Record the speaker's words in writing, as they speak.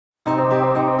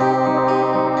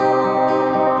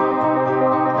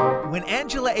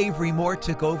Angela Avery Moore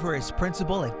took over as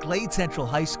principal at Glade Central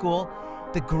High School,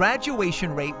 the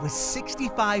graduation rate was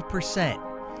 65%.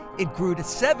 It grew to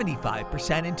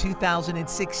 75% in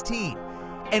 2016.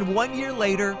 And 1 year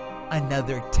later,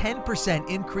 another 10%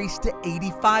 increase to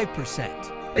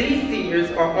 85%. These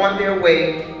seniors are on their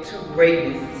way to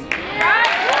greatness.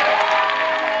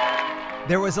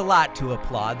 There was a lot to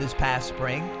applaud this past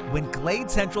spring when Glade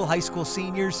Central High School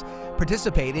seniors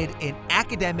participated in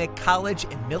Academic, College,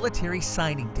 and Military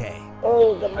Signing Day.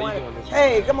 Oh, good morning.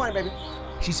 Hey, good morning, baby.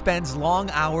 She spends long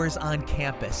hours on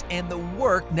campus, and the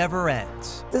work never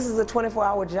ends. This is a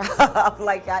 24-hour job.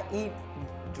 Like, I eat,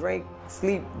 drink,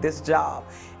 sleep this job.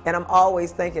 And I'm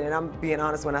always thinking, and I'm being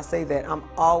honest when I say that, I'm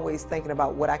always thinking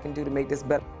about what I can do to make this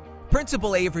better.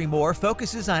 Principal Avery Moore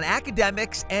focuses on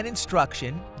academics and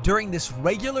instruction during this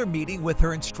regular meeting with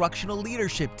her instructional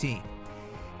leadership team.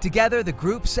 Together, the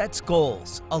group sets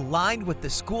goals aligned with the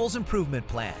school's improvement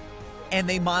plan, and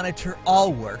they monitor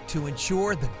all work to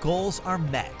ensure the goals are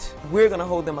met. We're going to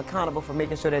hold them accountable for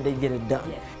making sure that they get it done.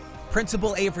 Yes.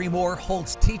 Principal Avery Moore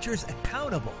holds teachers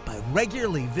accountable by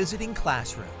regularly visiting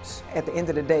classrooms. At the end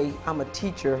of the day, I'm a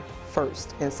teacher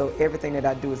first, and so everything that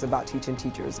I do is about teaching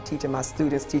teachers, teaching my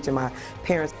students, teaching my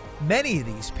parents. Many of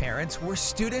these parents were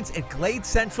students at Glade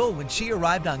Central when she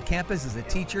arrived on campus as a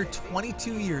teacher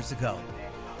 22 years ago.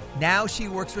 Now she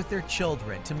works with their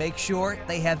children to make sure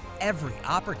they have every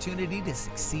opportunity to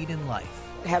succeed in life.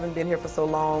 Having been here for so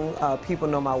long, people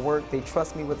know my work, they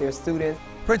trust me with their students.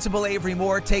 Principal Avery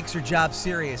Moore takes her job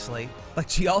seriously, but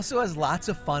she also has lots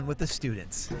of fun with the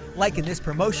students, like in this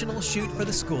promotional shoot for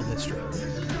the school district.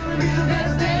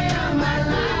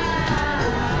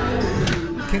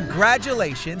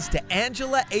 Congratulations to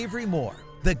Angela Avery Moore,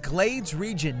 the Glades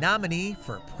Region nominee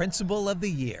for Principal of the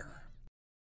Year.